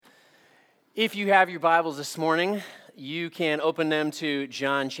If you have your Bibles this morning, you can open them to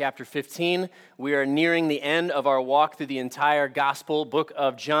John chapter 15. We are nearing the end of our walk through the entire gospel book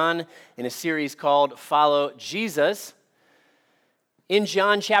of John in a series called Follow Jesus. In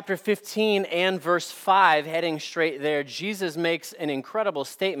John chapter 15 and verse 5, heading straight there, Jesus makes an incredible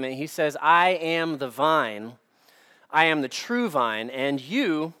statement. He says, I am the vine, I am the true vine, and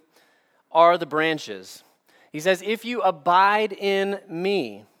you are the branches. He says, if you abide in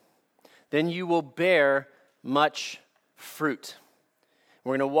me, then you will bear much fruit.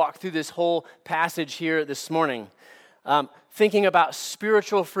 We're going to walk through this whole passage here this morning, thinking about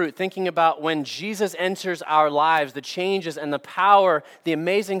spiritual fruit, thinking about when Jesus enters our lives, the changes and the power, the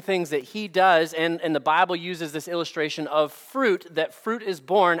amazing things that he does, and the Bible uses this illustration of fruit, that fruit is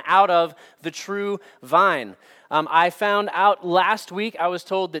born out of the true vine. I found out last week, I was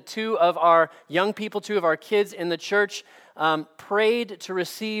told that two of our kids in the church prayed to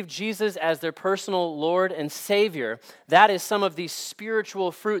receive Jesus as their personal Lord and Savior. That is some of the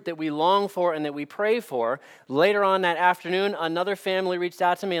spiritual fruit that we long for and that we pray for. Later on that afternoon, another family reached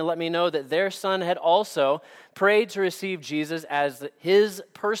out to me and let me know that their son had also prayed to receive Jesus as his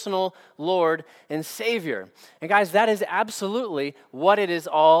personal Lord and Savior. And guys, that is absolutely what it is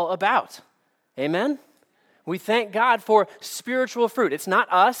all about. Amen? We thank God for spiritual fruit. It's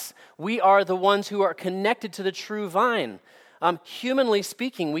not us. We are the ones who are connected to the true vine. Humanly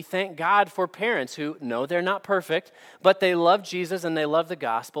speaking, we thank God for parents who know they're not perfect, but they love Jesus and they love the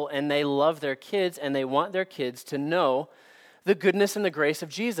gospel and they love their kids and they want their kids to know the goodness and the grace of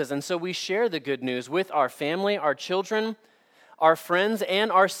Jesus. And so we share the good news with our family, our children, our friends,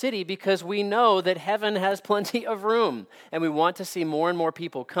 and our city because we know that heaven has plenty of room and we want to see more and more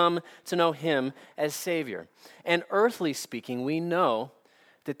people come to know him as Savior. And earthly speaking, we know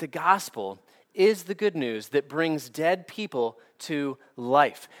that the gospel is the good news that brings dead people to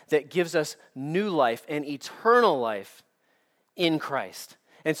life, that gives us new life and eternal life in Christ.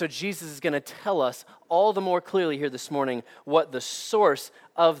 And so Jesus is going to tell us all the more clearly here this morning what the source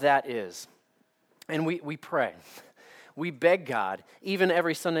of that is. And we pray. We beg God, even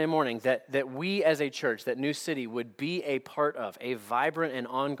every Sunday morning, that we as a church, that New City would be a part of, a vibrant and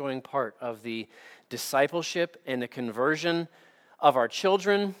ongoing part of the discipleship and the conversion of our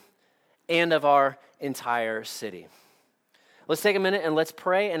children and of our entire city. Let's take a minute and let's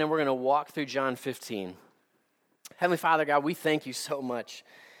pray, and then we're going to walk through John 15. Heavenly Father, God, we thank you so much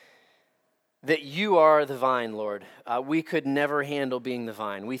that you are the vine, Lord. We could never handle being the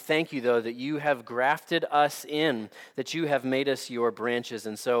vine. We thank you, though, that you have grafted us in, that you have made us your branches.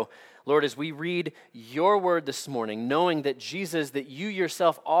 And so, Lord, as we read your word this morning, knowing that Jesus, that you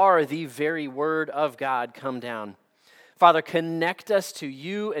yourself are the very word of God come down. Father, connect us to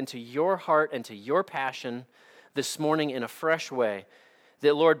you and to your heart and to your passion this morning in a fresh way.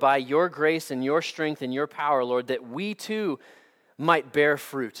 That, Lord, by your grace and your strength and your power, Lord, that we too might bear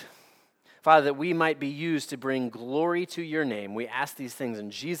fruit. Father, that we might be used to bring glory to your name. We ask these things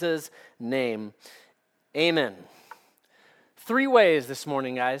in Jesus' name. Amen. 3 ways this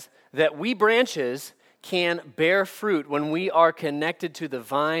morning, guys, that we branches can bear fruit when we are connected to the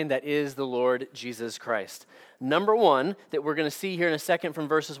vine that is the Lord Jesus Christ. Number 1 that we're going to see here in a second from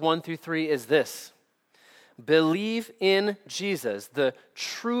verses 1 through 3 is this. Believe in Jesus, the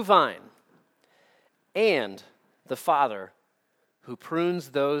true vine, and the Father who prunes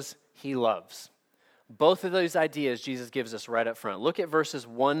those he loves. Both of those ideas Jesus gives us right up front. Look at verses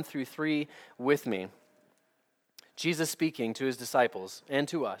 1 through 3 with me. Jesus speaking to his disciples and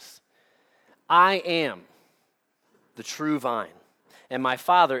to us. I am the true vine, and my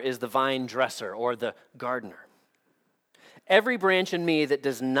Father is the vine dresser or the gardener. Every branch in me that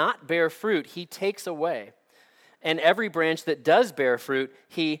does not bear fruit, he takes away. And every branch that does bear fruit,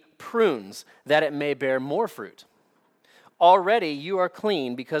 he prunes, that it may bear more fruit. Already you are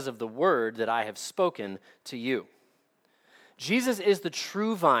clean because of the word that I have spoken to you. Jesus is the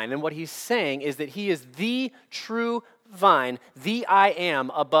true vine, and what he's saying is that he is the true vine, the I am,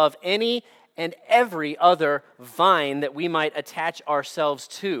 above any and every other vine that we might attach ourselves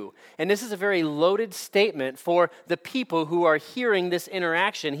to. And this is a very loaded statement for the people who are hearing this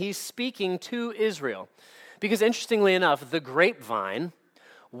interaction. He's speaking to Israel. Because interestingly enough, the grapevine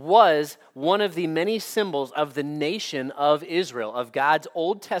was one of the many symbols of the nation of Israel, of God's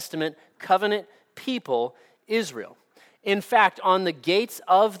Old Testament covenant people, Israel. In fact, on the gates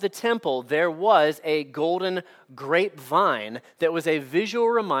of the temple, there was a golden grapevine that was a visual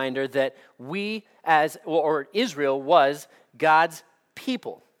reminder that Israel was God's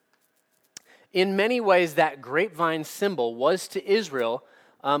people. In many ways, that grapevine symbol was to Israel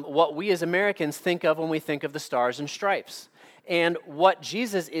what we as Americans think of when we think of the stars and stripes. And what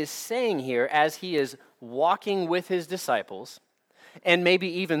Jesus is saying here as he is walking with his disciples, and maybe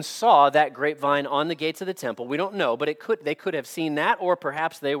even saw that grapevine on the gates of the temple. We don't know, but they could have seen that, or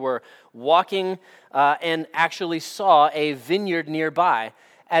perhaps they were walking and actually saw a vineyard nearby.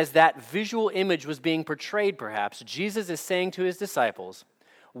 As that visual image was being portrayed, perhaps, Jesus is saying to his disciples,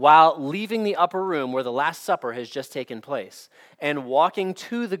 while leaving the upper room where the Last Supper has just taken place, and walking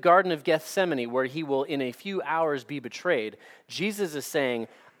to the Garden of Gethsemane where he will in a few hours be betrayed, Jesus is saying,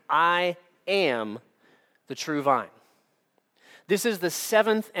 I am the true vine. This is the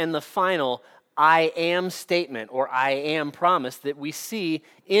seventh and the final I am statement or I am promise that we see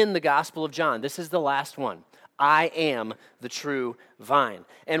in the Gospel of John. This is the last one. I am the true vine.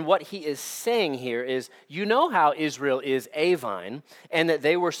 And what he is saying here is, you know how Israel is a vine and that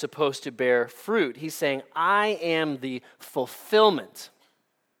they were supposed to bear fruit. He's saying, I am the fulfillment.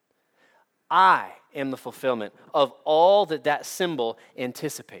 I am the fulfillment of all that symbol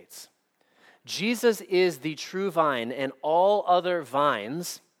anticipates. Jesus is the true vine, and all other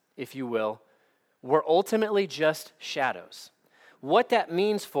vines, if you will, were ultimately just shadows. What that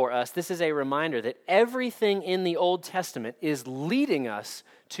means for us, this is a reminder that everything in the Old Testament is leading us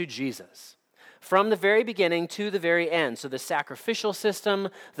to Jesus. From the very beginning to the very end. So the sacrificial system,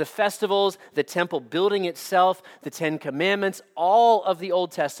 the festivals, the temple building itself, the Ten Commandments, all of the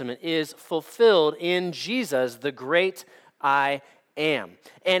Old Testament is fulfilled in Jesus, the great I am.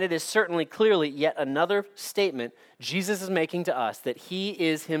 And it is certainly clearly yet another statement Jesus is making to us that he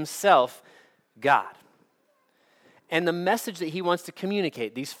is himself God. And the message that he wants to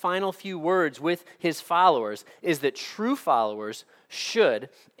communicate, these final few words with his followers, is that true followers should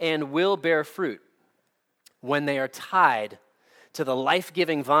and will bear fruit when they are tied to the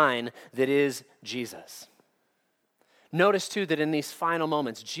life-giving vine that is Jesus. Notice too that in these final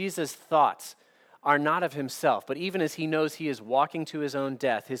moments, Jesus' thoughts are not of himself, but even as he knows he is walking to his own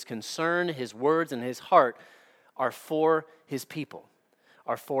death, his concern, his words, and his heart are for his people,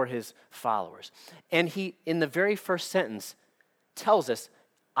 are for his followers. And he, in the very first sentence, tells us,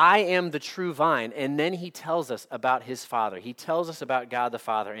 I am the true vine, and then he tells us about his Father. He tells us about God the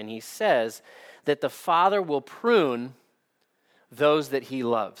Father, and he says that the Father will prune those that he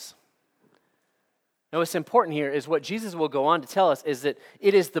loves. Now, what's important here is what Jesus will go on to tell us is that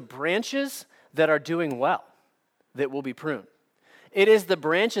it is the branches that are doing well that will be pruned. It is the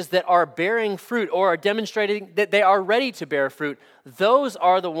branches that are bearing fruit or are demonstrating that they are ready to bear fruit. Those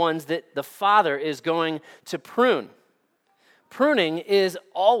are the ones that the Father is going to prune. Pruning is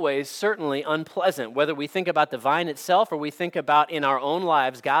always certainly unpleasant, whether we think about the vine itself or we think about in our own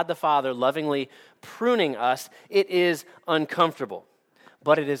lives, God the Father lovingly pruning us. It is uncomfortable,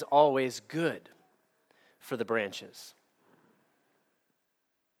 but it is always good for the branches.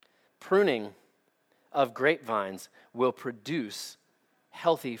 Pruning of grapevines will produce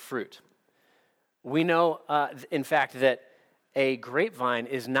healthy fruit. We know, in fact, that a grapevine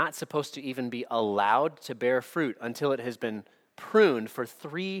is not supposed to even be allowed to bear fruit until it has been pruned for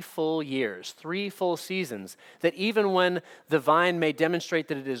 3 full years, 3 full seasons, that even when the vine may demonstrate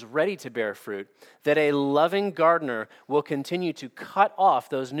that it is ready to bear fruit, that a loving gardener will continue to cut off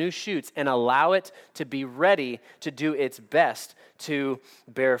those new shoots and allow it to be ready to do its best to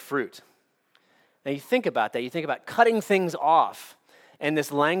bear fruit. Now you think about that. You think about cutting things off and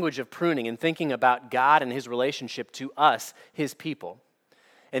this language of pruning and thinking about God and his relationship to us, his people,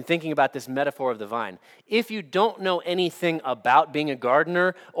 and thinking about this metaphor of the vine. If you don't know anything about being a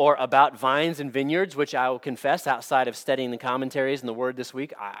gardener or about vines and vineyards, which I will confess outside of studying the commentaries and the Word this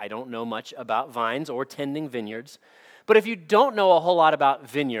week, I don't know much about vines or tending vineyards. But if you don't know a whole lot about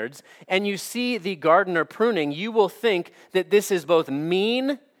vineyards and you see the gardener pruning, you will think that this is both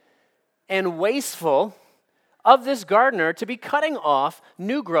mean and wasteful of this gardener to be cutting off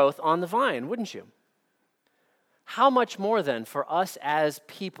new growth on the vine, wouldn't you? How much more then for us as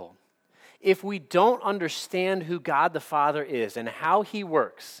people, if we don't understand who God the Father is and how he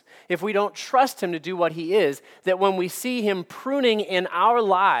works, if we don't trust him to do what he is, that when we see him pruning in our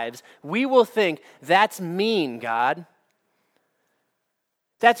lives, we will think, that's mean, God.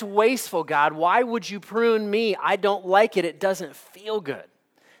 That's wasteful, God. Why would you prune me? I don't like it. It doesn't feel good.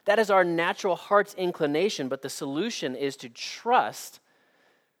 That is our natural heart's inclination, but the solution is to trust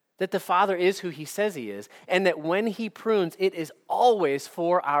that the Father is who he says he is, and that when he prunes, it is always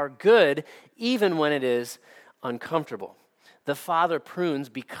for our good, even when it is uncomfortable. The Father prunes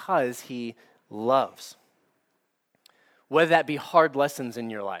because he loves. Whether that be hard lessons in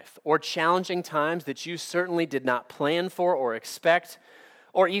your life, or challenging times that you certainly did not plan for or expect,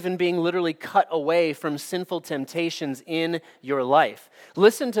 or even being literally cut away from sinful temptations in your life.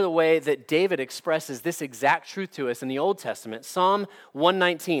 Listen to the way that David expresses this exact truth to us in the Old Testament. Psalm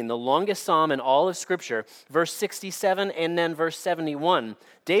 119, the longest psalm in all of Scripture, verse 67 and then verse 71.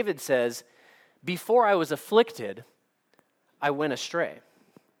 David says, "Before I was afflicted, I went astray,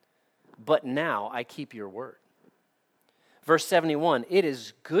 but now I keep your word." Verse 71, "It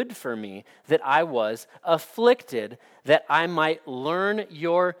is good for me that I was afflicted, that I might learn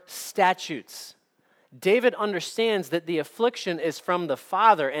your statutes." David understands that the affliction is from the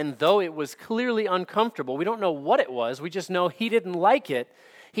Father, and though it was clearly uncomfortable, we don't know what it was, we just know he didn't like it.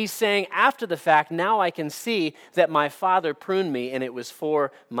 He's saying, after the fact, now I can see that my Father pruned me, and it was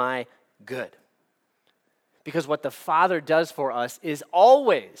for my good. Because what the Father does for us is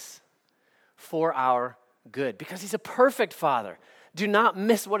always for our good, because he's a perfect Father. Do not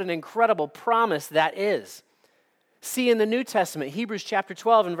miss what an incredible promise that is. See in the New Testament, Hebrews chapter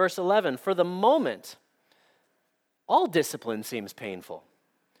 12 and verse 11, "For the moment, all discipline seems painful,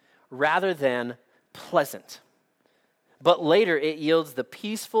 rather than pleasant. But later it yields the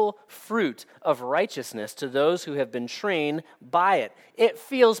peaceful fruit of righteousness to those who have been trained by it." It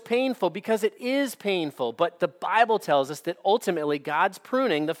feels painful because it is painful, but the Bible tells us that ultimately God's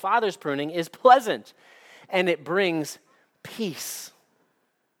pruning, the Father's pruning, is pleasant, and it brings peace.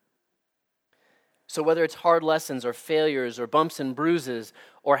 So whether it's hard lessons or failures or bumps and bruises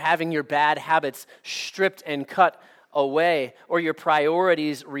or having your bad habits stripped and cut away or your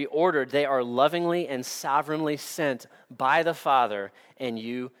priorities reordered, they are lovingly and sovereignly sent by the Father, and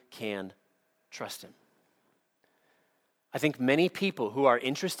you can trust him. I think many people who are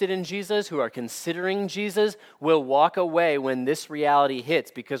interested in Jesus, who are considering Jesus, will walk away when this reality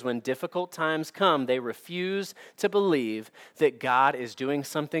hits, because when difficult times come, they refuse to believe that God is doing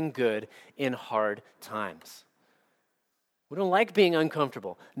something good in hard times. We don't like being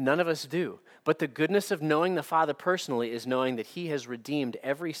uncomfortable. None of us do. But the goodness of knowing the Father personally is knowing that he has redeemed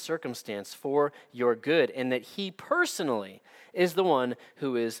every circumstance for your good, and that he personally is the one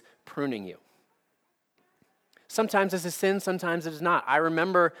who is pruning you. Sometimes it's a sin, sometimes it is not. I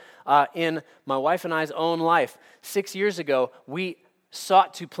remember in my wife and I's own life, 6 years ago, we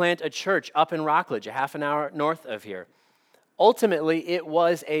sought to plant a church up in Rockledge, a half an hour north of here. Ultimately, it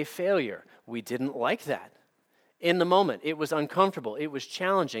was a failure. We didn't like that. In the moment, it was uncomfortable, it was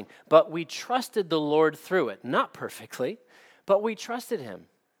challenging, but we trusted the Lord through it. Not perfectly, but we trusted him.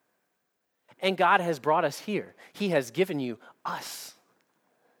 And God has brought us here. He has given you us.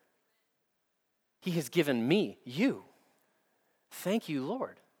 He has given me, you. Thank you,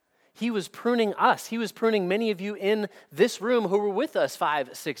 Lord. He was pruning us. He was pruning many of you in this room who were with us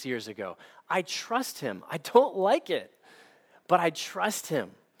 5-6 years ago. I trust him. I don't like it, but I trust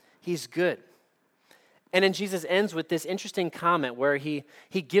him. He's good. And then Jesus ends with this interesting comment where he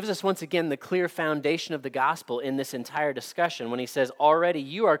gives us once again the clear foundation of the gospel in this entire discussion when he says, "Already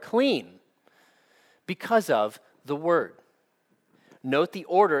you are clean because of the word." Note the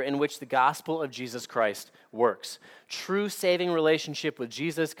order in which the gospel of Jesus Christ works. True saving relationship with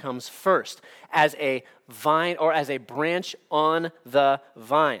Jesus comes first as a vine or as a branch on the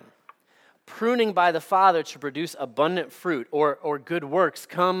vine. Pruning by the Father to produce abundant fruit or good works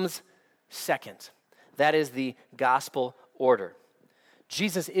comes second. That is the gospel order.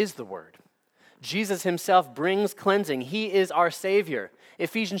 Jesus is the word. Jesus himself brings cleansing. He is our Savior.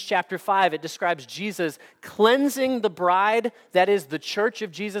 Ephesians chapter 5, it describes Jesus cleansing the bride, that is the church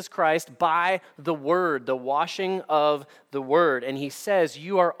of Jesus Christ, by the word, the washing of the word. And he says,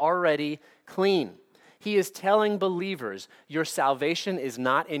 you are already clean. He is telling believers, your salvation is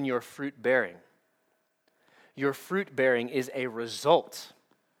not in your fruit bearing. Your fruit bearing is a result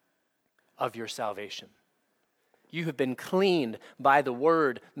of your salvation. You have been cleaned by the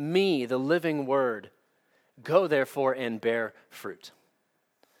word, me, the living word. Go therefore and bear fruit.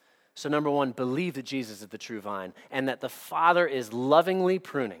 So number one, believe that Jesus is the true vine and that the Father is lovingly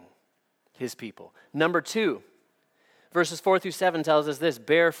pruning his people. Number two, verses 4-7 tells us this: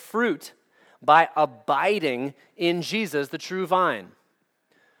 bear fruit by abiding in Jesus, the true vine.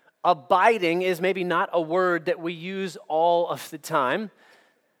 Abiding is maybe not a word that we use all of the time,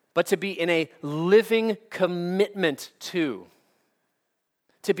 but to be in a living commitment to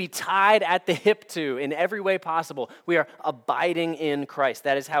be tied at the hip to in every way possible. We are abiding in Christ.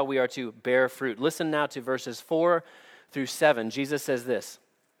 That is how we are to bear fruit. Listen now to verses 4-7. Jesus says this: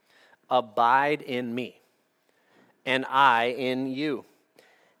 abide in me, and I in you.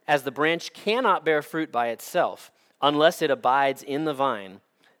 As the branch cannot bear fruit by itself unless it abides in the vine,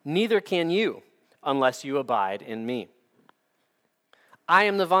 neither can you unless you abide in me. I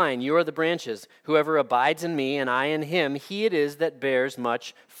am the vine, you are the branches. Whoever abides in me and I in him, he it is that bears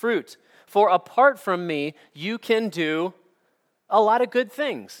much fruit. For apart from me, you can do a lot of good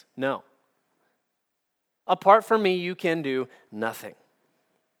things. No. Apart from me, you can do nothing.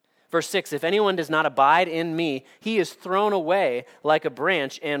 Verse 6, if anyone does not abide in me, he is thrown away like a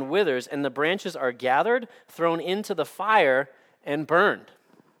branch and withers, and the branches are gathered, thrown into the fire, and burned.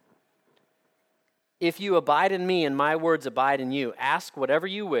 If you abide in me and my words abide in you, ask whatever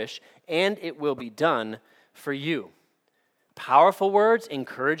you wish, and it will be done for you. Powerful words,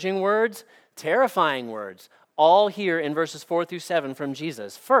 encouraging words, terrifying words, all here in verses 4 through 7 from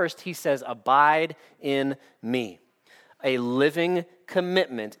Jesus. First, he says, abide in me. A living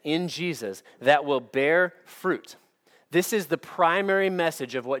commitment in Jesus that will bear fruit. This is the primary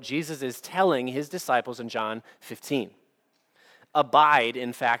message of what Jesus is telling his disciples in John 15. Abide,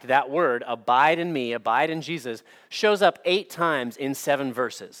 in fact, that word, abide in me, abide in Jesus, shows up 8 times in 7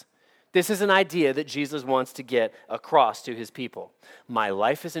 verses. This is an idea that Jesus wants to get across to his people. My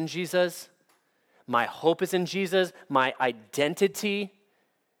life is in Jesus. My hope is in Jesus. My identity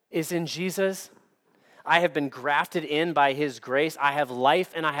is in Jesus. I have been grafted in by his grace. I have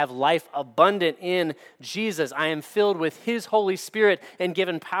life, and I have life abundant in Jesus. I am filled with his Holy Spirit and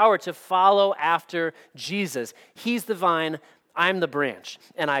given power to follow after Jesus. He's the vine, I'm the branch,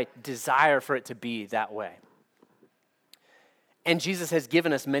 and I desire for it to be that way. And Jesus has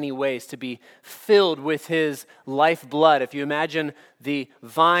given us many ways to be filled with his lifeblood. If you imagine the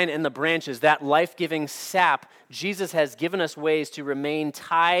vine and the branches, that life-giving sap, Jesus has given us ways to remain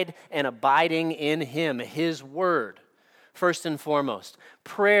tied and abiding in him, his word. First and foremost,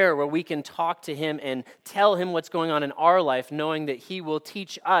 prayer where we can talk to him and tell him what's going on in our life, knowing that he will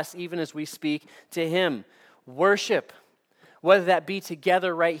teach us even as we speak to him. Worship, whether that be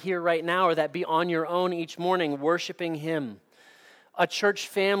together right here, right now, or that be on your own each morning, worshiping him. A church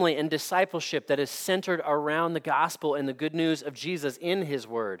family and discipleship that is centered around the gospel and the good news of Jesus in his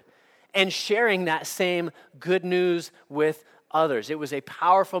word, and sharing that same good news with others. It was a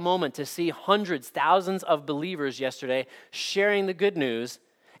powerful moment to see hundreds, thousands of believers yesterday sharing the good news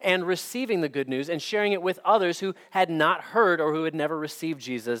and receiving the good news and sharing it with others who had not heard or who had never received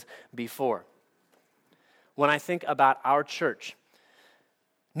Jesus before. When I think about our church,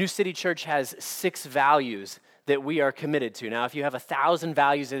 New City Church has 6 values that we are committed to. Now, if you have 1,000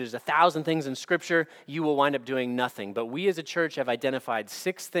 values, there's 1,000 things in Scripture, you will wind up doing nothing. But we as a church have identified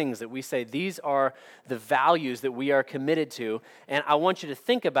 6 things that we say these are the values that we are committed to. And I want you to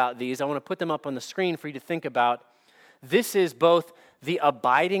think about these. I want to put them up on the screen for you to think about. This is both the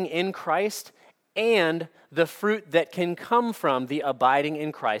abiding in Christ and the fruit that can come from the abiding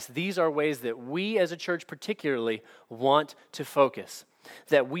in Christ. These are ways that we as a church particularly want to focus.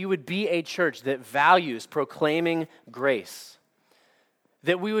 That we would be a church that values proclaiming grace.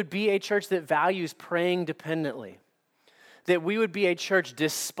 That we would be a church that values praying dependently. That we would be a church,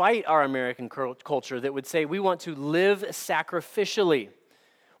 despite our American culture, that would say we want to live sacrificially.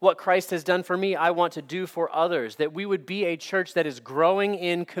 What Christ has done for me, I want to do for others. That we would be a church that is growing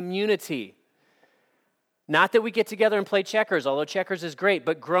in community. Not that we get together and play checkers, although checkers is great,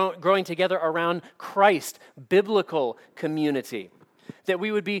 but growing together around Christ, biblical community. That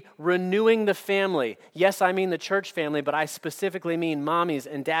we would be renewing the family. Yes, I mean the church family, but I specifically mean mommies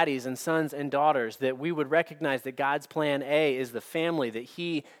and daddies and sons and daughters. That we would recognize that God's plan A is the family that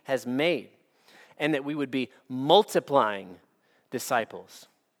he has made. And that we would be multiplying disciples.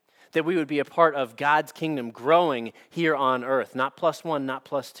 That we would be a part of God's kingdom growing here on earth. Not +1, not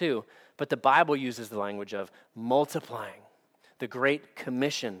 +2, but the Bible uses the language of multiplying. The Great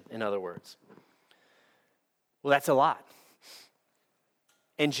Commission, in other words. Well, that's a lot.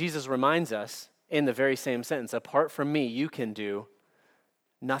 And Jesus reminds us in the very same sentence, apart from me, you can do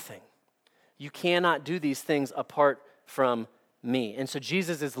nothing. You cannot do these things apart from me. And so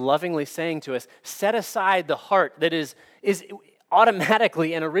Jesus is lovingly saying to us, set aside the heart that is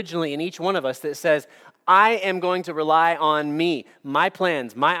automatically and originally in each one of us that says, I am going to rely on me, my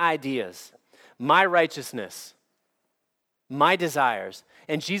plans, my ideas, my righteousness, my desires.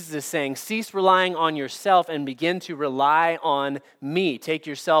 And Jesus is saying, cease relying on yourself and begin to rely on me. Take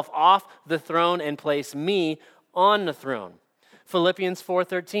yourself off the throne and place me on the throne. Philippians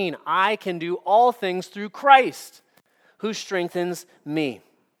 4:13, I can do all things through Christ who strengthens me.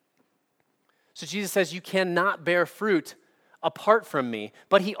 So Jesus says you cannot bear fruit apart from me.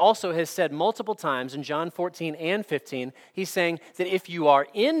 But he also has said multiple times in John 14 and 15, he's saying that if you are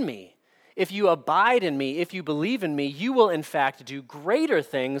in me, if you abide in me, if you believe in me, you will in fact do greater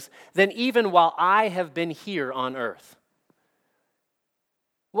things than even while I have been here on earth.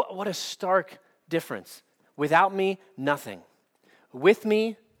 What a stark difference. Without me, nothing. with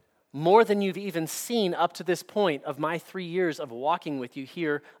me more than you've even seen up to this point of my 3 years of walking with you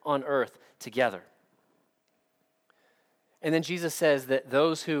here on earth together. And then Jesus says that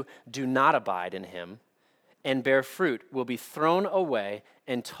those who do not abide in him and bear fruit will be thrown away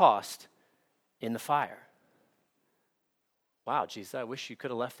and tossed in the fire. Wow, Jesus, I wish you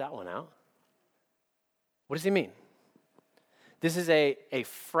could have left that one out. What does he mean? This is a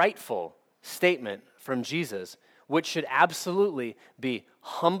frightful statement from Jesus, which should absolutely be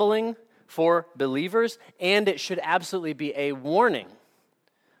humbling for believers, and it should absolutely be a warning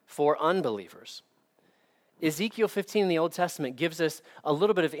for unbelievers. Ezekiel 15 in the Old Testament gives us a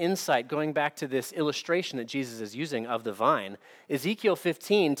little bit of insight going back to this illustration that Jesus is using of the vine. Ezekiel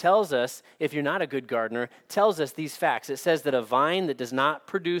 15 tells us, if you're not a good gardener, tells us these facts. It says that a vine that does not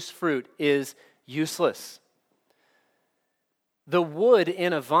produce fruit is useless. The wood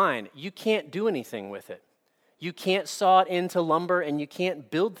in a vine, you can't do anything with it. You can't saw it into lumber and you can't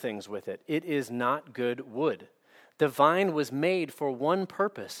build things with it. It is not good wood. The vine was made for one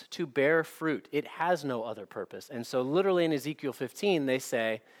purpose, to bear fruit. It has no other purpose. And so literally in Ezekiel 15, they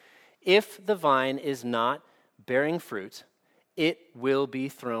say, if the vine is not bearing fruit, it will be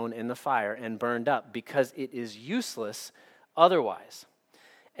thrown in the fire and burned up because it is useless otherwise.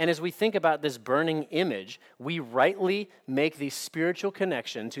 And as we think about this burning image, we rightly make the spiritual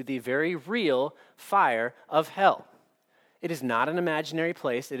connection to the very real fire of hell. It is not an imaginary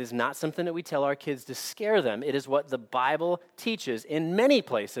place. It is not something that we tell our kids to scare them. It is what the Bible teaches in many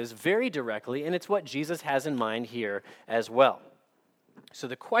places very directly, and it's what Jesus has in mind here as well. So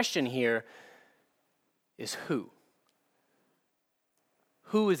the question here is who?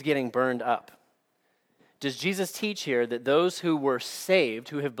 Who is getting burned up? Does Jesus teach here that those who were saved,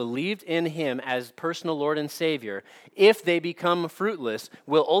 who have believed in him as personal Lord and Savior, if they become fruitless,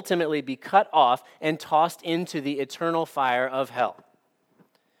 will ultimately be cut off and tossed into the eternal fire of hell?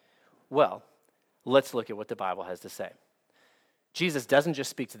 Well, let's look at what the Bible has to say. Jesus doesn't just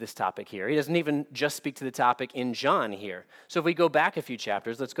speak to this topic here. He doesn't even just speak to the topic in John here. So if we go back a few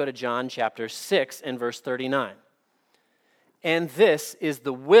chapters, let's go to John chapter 6 and verse 39. And this is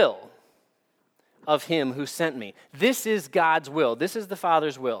the will of him who sent me. This is God's will. This is the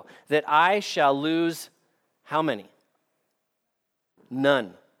Father's will, that I shall lose how many?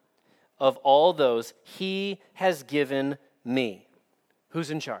 None of all those he has given me. Who's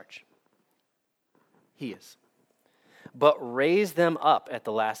in charge? He is. But raise them up at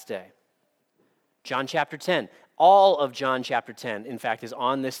the last day. John chapter 10. All of John chapter 10, in fact, is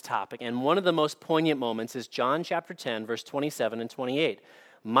on this topic. And one of the most poignant moments is John chapter 10, verse 27 and 28.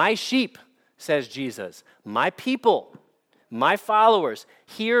 My sheep, says Jesus, my people, my followers,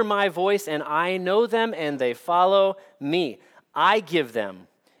 hear my voice, and I know them, and they follow me. I give them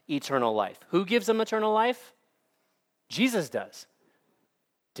eternal life. Who gives them eternal life? Jesus does.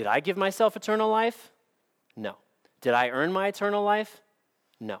 Did I give myself eternal life? No. Did I earn my eternal life?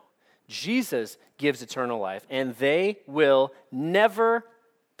 No. Jesus gives eternal life, and they will never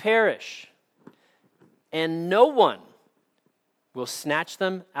perish. And no one will snatch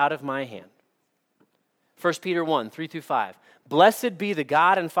them out of my hand. 1 Peter 1, 3-5. Blessed be the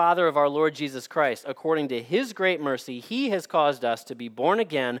God and Father of our Lord Jesus Christ. According to his great mercy, he has caused us to be born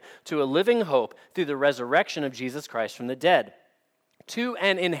again to a living hope through the resurrection of Jesus Christ from the dead, to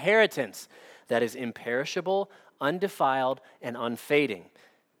an inheritance that is imperishable, undefiled, and unfading,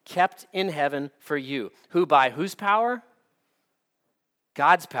 kept in heaven for you, who by whose power?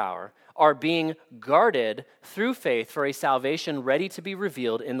 God's power, are being guarded through faith for a salvation ready to be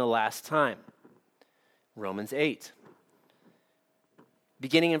revealed in the last time. Romans 8.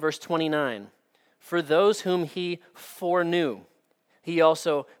 Beginning in verse 29. For those whom he foreknew, he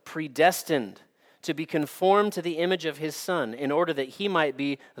also predestined to be conformed to the image of his Son, in order that he might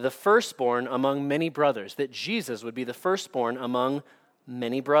be the firstborn among many brothers, that Jesus would be the firstborn among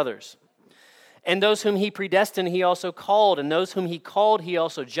many brothers. And those whom he predestined, he also called, and those whom he called, he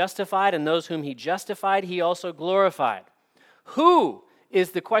also justified, and those whom he justified, he also glorified. Who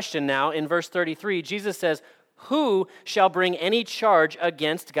is the question now in verse 33. Jesus says, who shall bring any charge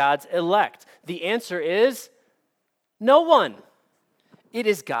against God's elect? The answer is no one. It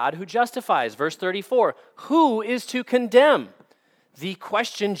is God who justifies. Verse 34, who is to condemn? The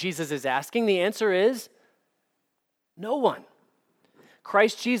question Jesus is asking, the answer is no one.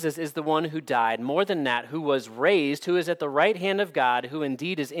 Christ Jesus is the one who died, more than that, who was raised, who is at the right hand of God, who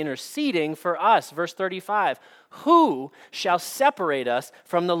indeed is interceding for us. Verse 35, who shall separate us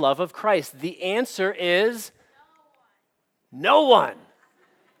from the love of Christ? The answer is no one.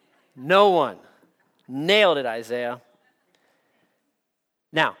 No one. Nailed it, Isaiah.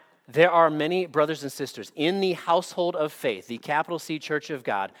 Now, There are many brothers and sisters in the household of faith, the capital C Church of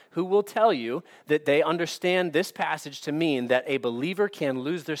God, who will tell you that they understand this passage to mean that a believer can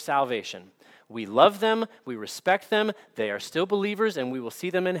lose their salvation. We love them, we respect them, they are still believers, and we will see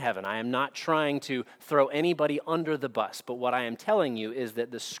them in heaven. I am not trying to throw anybody under the bus, but what I am telling you is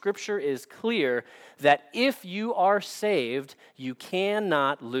that the scripture is clear that if you are saved, you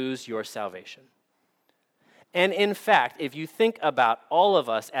cannot lose your salvation. And in fact, if you think about all of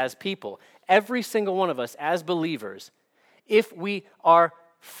us as people, every single one of us as believers, if we are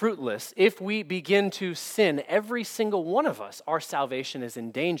fruitless, if we begin to sin, every single one of us, our salvation is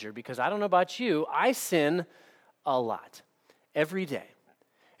in danger, because I don't know about you, I sin a lot, every day.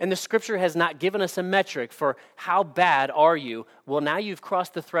 And the scripture has not given us a metric for how bad are you. Well, now you've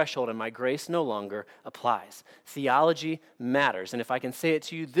crossed the threshold and my grace no longer applies. Theology matters. And if I can say it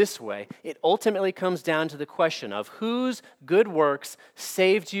to you this way, it ultimately comes down to the question of whose good works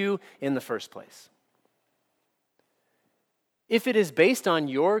saved you in the first place. If it is based on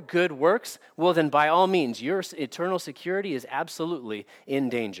your good works, well then by all means, your eternal security is absolutely in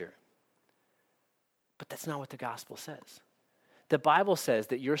danger. But that's not what the gospel says. The Bible says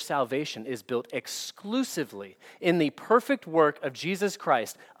that your salvation is built exclusively in the perfect work of Jesus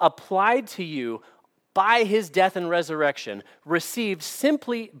Christ, applied to you by his death and resurrection, received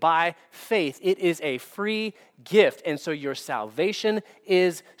simply by faith. It is a free gift, and so your salvation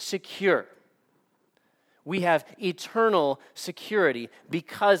is secure. We have eternal security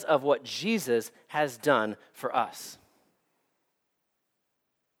because of what Jesus has done for us.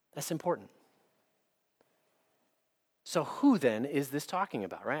 That's important. So who then is this talking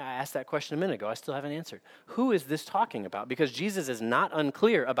about, right? I asked that question a minute ago. I still haven't answered. Who is this talking about? Because Jesus is not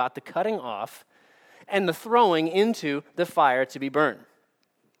unclear about the cutting off and the throwing into the fire to be burned.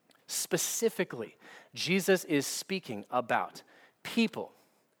 Specifically, Jesus is speaking about people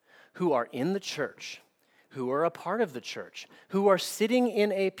who are in the church, who are a part of the church, who are sitting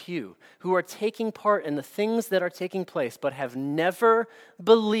in a pew, who are taking part in the things that are taking place, but have never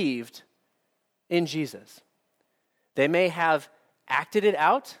believed in Jesus. They may have acted it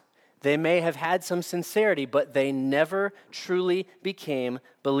out, they may have had some sincerity, but they never truly became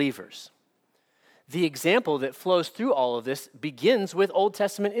believers. The example that flows through all of this begins with Old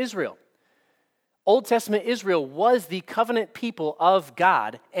Testament Israel. Old Testament Israel was the covenant people of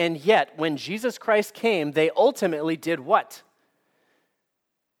God, and yet when Jesus Christ came, they ultimately did what?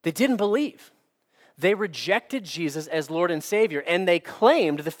 They didn't believe. They rejected Jesus as Lord and Savior, and they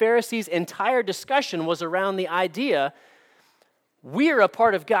claimed the Pharisees' entire discussion was around the idea we're a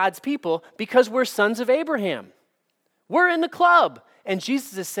part of God's people because we're sons of Abraham. We're in the club. And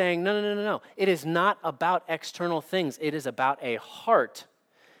Jesus is saying, no. It is not about external things. It is about a heart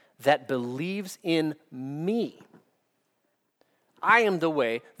that believes in me. I am the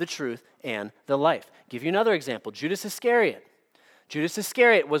way, the truth, and the life. Give you another example. Judas Iscariot. Judas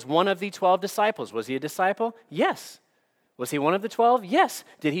Iscariot was one of the 12 disciples. Was he a disciple? Yes. Was he one of the 12? Yes.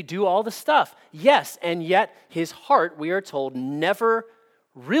 Did he do all the stuff? Yes. And yet his heart, we are told, never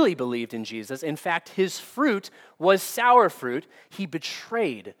really believed in Jesus. In fact, his fruit was sour fruit. He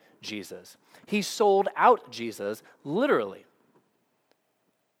betrayed Jesus. He sold out Jesus, literally.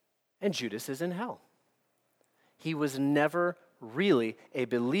 And Judas is in hell. He was never really a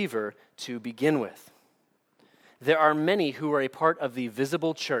believer to begin with. There are many who are a part of the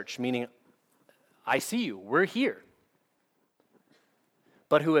visible church, meaning, I see you, we're here,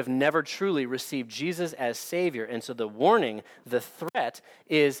 but who have never truly received Jesus as Savior. And so the warning, the threat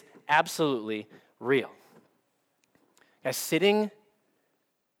is absolutely real. Guys, sitting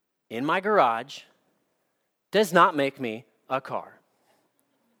in my garage does not make me a car.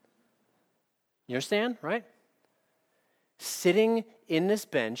 You understand, right? Sitting in this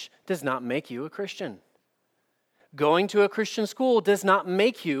bench does not make you a Christian. Going to a Christian school does not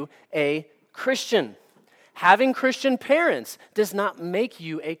make you a Christian. Having Christian parents does not make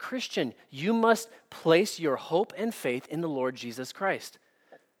you a Christian. You must place your hope and faith in the Lord Jesus Christ.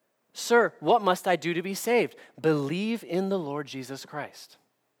 Sir, what must I do to be saved? Believe in the Lord Jesus Christ.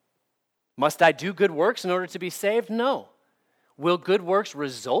 Must I do good works in order to be saved? No. Will good works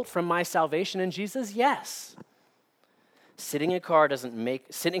result from my salvation in Jesus? Yes. Sitting in a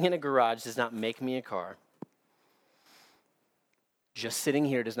garage does not make me a car. Just sitting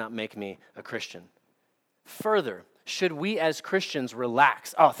here does not make me a Christian. Further, should we as Christians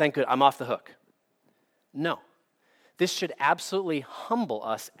relax? Oh, thank God, I'm off the hook. No. This should absolutely humble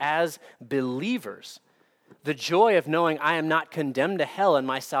us as believers. The joy of knowing I am not condemned to hell and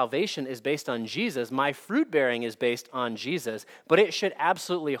my salvation is based on Jesus, my fruit bearing is based on Jesus, but it should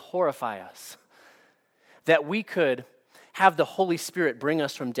absolutely horrify us that we could have the Holy Spirit bring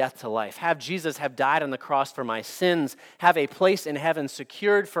us from death to life, have Jesus have died on the cross for my sins, have a place in heaven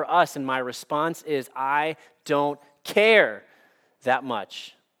secured for us, and my response is, I don't care that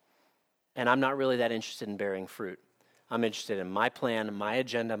much. And I'm not really that interested in bearing fruit. I'm interested in my plan, my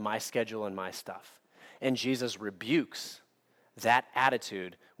agenda, my schedule, and my stuff. And Jesus rebukes that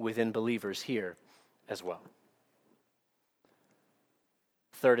attitude within believers here as well.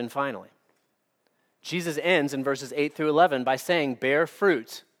 Third and finally, Jesus ends in verses 8 through 11 by saying, bear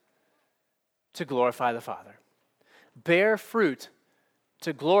fruit to glorify the Father. Bear fruit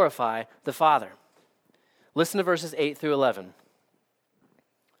to glorify the Father. Listen to verses 8 through 11.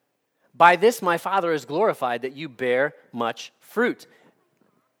 By this my Father is glorified, that you bear much fruit,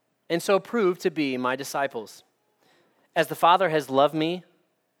 and so prove to be my disciples. As the Father has loved me,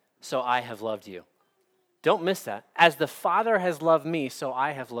 so I have loved you. Don't miss that. As the Father has loved me, so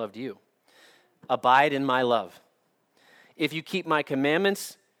I have loved you. Abide in my love. If you keep my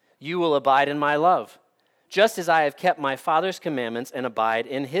commandments, you will abide in my love, just as I have kept my Father's commandments and abide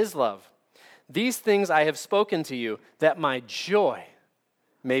in his love. These things I have spoken to you, that my joy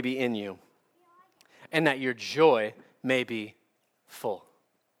may be in you, and that your joy may be full.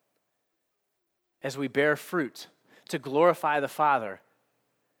 As we bear fruit to glorify the Father,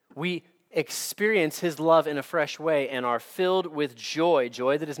 we experience his love in a fresh way and are filled with joy,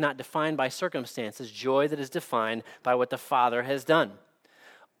 joy that is not defined by circumstances, joy that is defined by what the Father has done.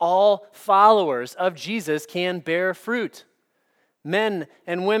 All followers of Jesus can bear fruit. Men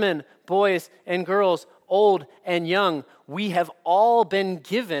and women, boys and girls, old and young, we have all been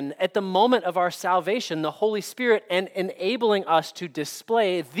given at the moment of our salvation the Holy Spirit and enabling us to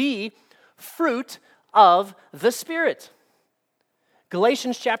display the fruit of the Spirit.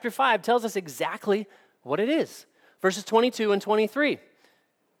 Galatians chapter 5 tells us exactly what it is. Verses 22 and 23.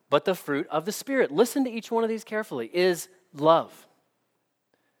 But the fruit of the Spirit, listen to each one of these carefully, is love,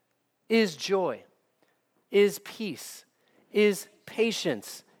 is joy, is peace, is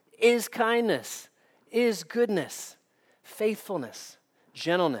patience, is kindness, is goodness, faithfulness,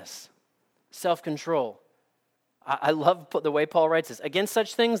 gentleness, self-control. I love the way Paul writes this. Against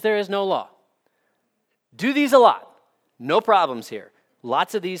such things there is no law. Do these a lot. No problems here.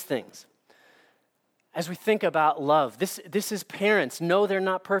 Lots of these things. As we think about love, this is parents. No, they're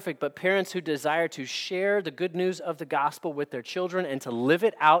not perfect, but parents who desire to share the good news of the gospel with their children and to live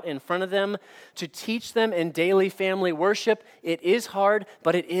it out in front of them, to teach them in daily family worship. It is hard,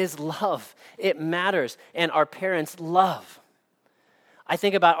 but it is love. It matters, and our parents love. I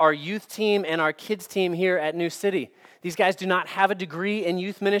think about our youth team and our kids team here at New City. These guys do not have a degree in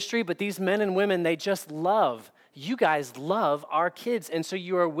youth ministry, but these men and women, they just love. You guys love our kids, and so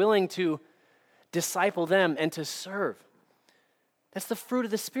you are willing to disciple them and to serve. That's the fruit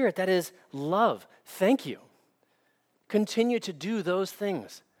of the Spirit. That is love. Thank you. Continue to do those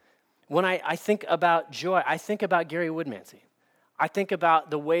things. When I think about joy, I think about Gary Woodmansey. I think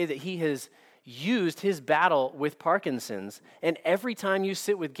about the way that he has used his battle with Parkinson's, and every time you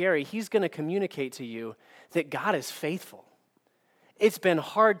sit with Gary, he's going to communicate to you that God is faithful. It's been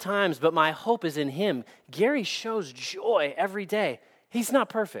hard times, but my hope is in him. Gary shows joy every day. He's not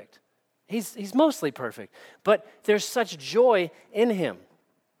perfect. He's mostly perfect, but there's such joy in him.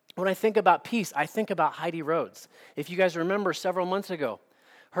 When I think about peace, I think about Heidi Rhodes. If you guys remember several months ago,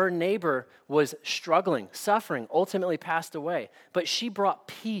 her neighbor was struggling, suffering, ultimately passed away, but she brought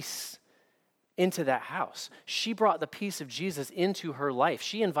peace into that house. She brought the peace of Jesus into her life.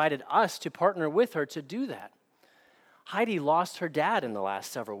 She invited us to partner with her to do that. Heidi lost her dad in the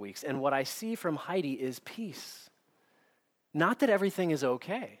last several weeks, and what I see from Heidi is peace. Not that everything is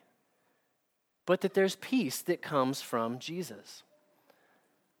okay, but that there's peace that comes from Jesus.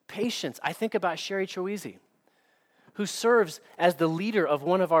 Patience. I think about Sherry Troisi, who serves as the leader of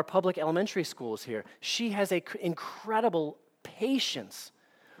one of our public elementary schools here. She has an incredible patience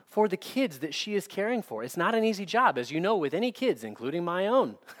for the kids that she is caring for. It's not an easy job, as you know, with any kids, including my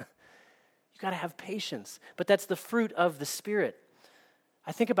own. Got to have patience, but that's the fruit of the Spirit.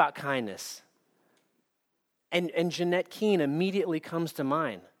 I think about kindness, and Jeanette Keene immediately comes to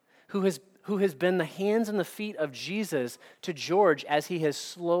mind, who has been the hands and the feet of Jesus to George as he has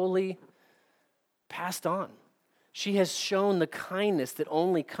slowly passed on. She has shown the kindness that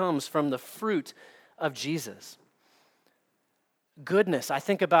only comes from the fruit of Jesus. Goodness. I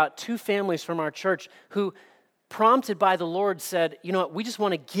think about two families from our church who, prompted by the Lord, said, you know what, we just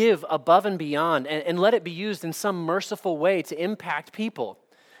want to give above and beyond and let it be used in some merciful way to impact people.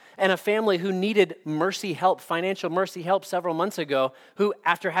 And a family who needed mercy help, financial mercy help several months ago, who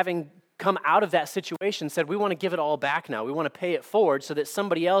after having come out of that situation said, we want to give it all back now. We want to pay it forward so that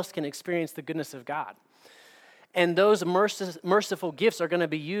somebody else can experience the goodness of God. And those merciful gifts are going to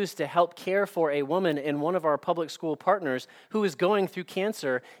be used to help care for a woman in one of our public school partners who is going through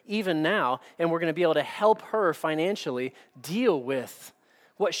cancer even now, and we're going to be able to help her financially deal with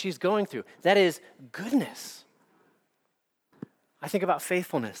what she's going through. That is goodness. I think about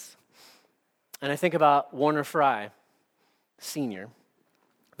faithfulness, and I think about Warner Fry, Sr.,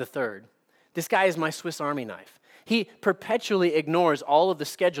 the third. This guy is my Swiss Army knife. He perpetually ignores all of the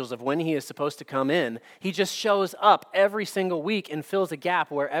schedules of when he is supposed to come in. He just shows up every single week and fills a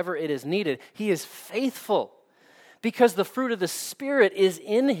gap wherever it is needed. He is faithful because the fruit of the Spirit is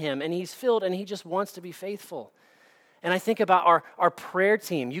in him, and he's filled, and he just wants to be faithful. And I think about our prayer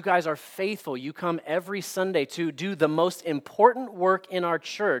team. You guys are faithful. You come every Sunday to do the most important work in our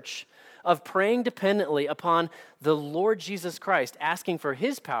church of praying dependently upon the Lord Jesus Christ, asking for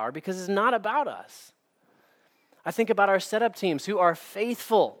his power because it's not about us. I think about our setup teams who are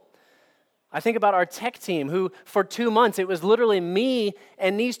faithful. I think about our tech team who for 2 months, it was literally me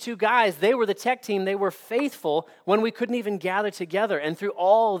and these two guys. They were the tech team. They were faithful when we couldn't even gather together. And through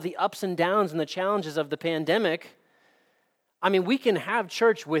all the ups and downs and the challenges of the pandemic, I mean, we can have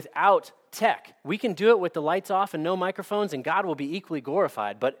church without tech. We can do it with the lights off and no microphones, and God will be equally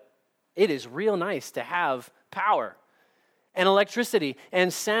glorified. But it is real nice to have power and electricity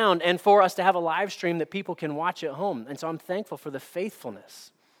and sound, and for us to have a live stream that people can watch at home. And so I'm thankful for the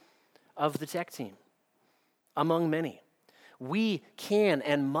faithfulness of the tech team, among many. We can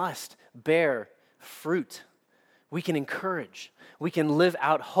and must bear fruit. We can encourage. We can live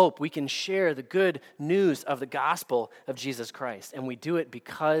out hope. We can share the good news of the gospel of Jesus Christ. And we do it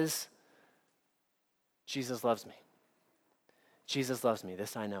because Jesus loves me. Jesus loves me.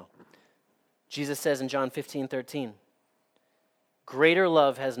 This I know. Jesus says in John 15:13, greater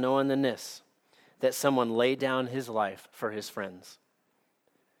love has no one than this, that someone lay down his life for his friends.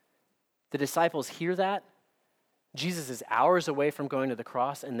 The disciples hear that. Jesus is hours away from going to the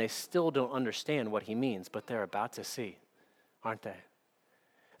cross, and they still don't understand what he means, but they're about to see, aren't they?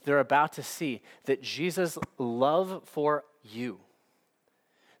 They're about to see that Jesus' love for you,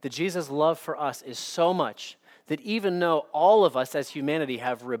 that Jesus' love for us is so much that even though all of us as humanity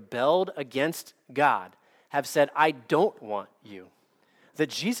have rebelled against God, have said, I don't want you, that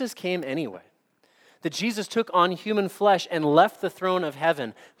Jesus came anyway, that Jesus took on human flesh and left the throne of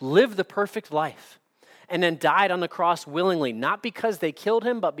heaven, lived the perfect life, and then died on the cross willingly, not because they killed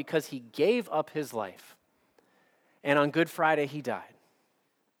him, but because he gave up his life. And on Good Friday, he died.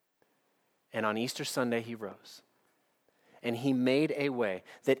 And on Easter Sunday, he rose. And he made a way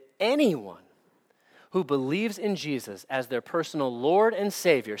that anyone who believes in Jesus as their personal Lord and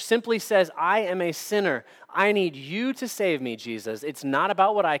Savior simply says, I am a sinner. I need you to save me, Jesus. It's not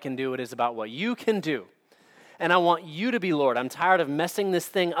about what I can do. It is about what you can do. And I want you to be Lord. I'm tired of messing this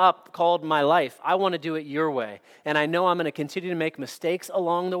thing up called my life. I want to do it your way. And I know I'm going to continue to make mistakes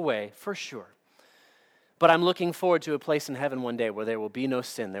along the way, for sure. But I'm looking forward to a place in heaven one day where there will be no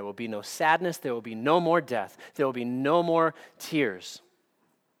sin. There will be no sadness. There will be no more death. There will be no more tears.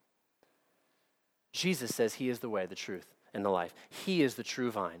 Jesus says he is the way, the truth, and the life. He is the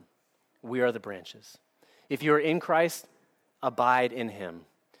true vine. We are the branches. If you are in Christ, abide in him.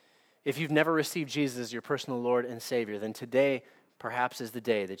 If you've never received Jesus as your personal Lord and Savior, then today perhaps is the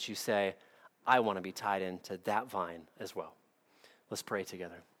day that you say, I want to be tied into that vine as well. Let's pray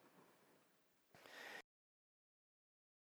together.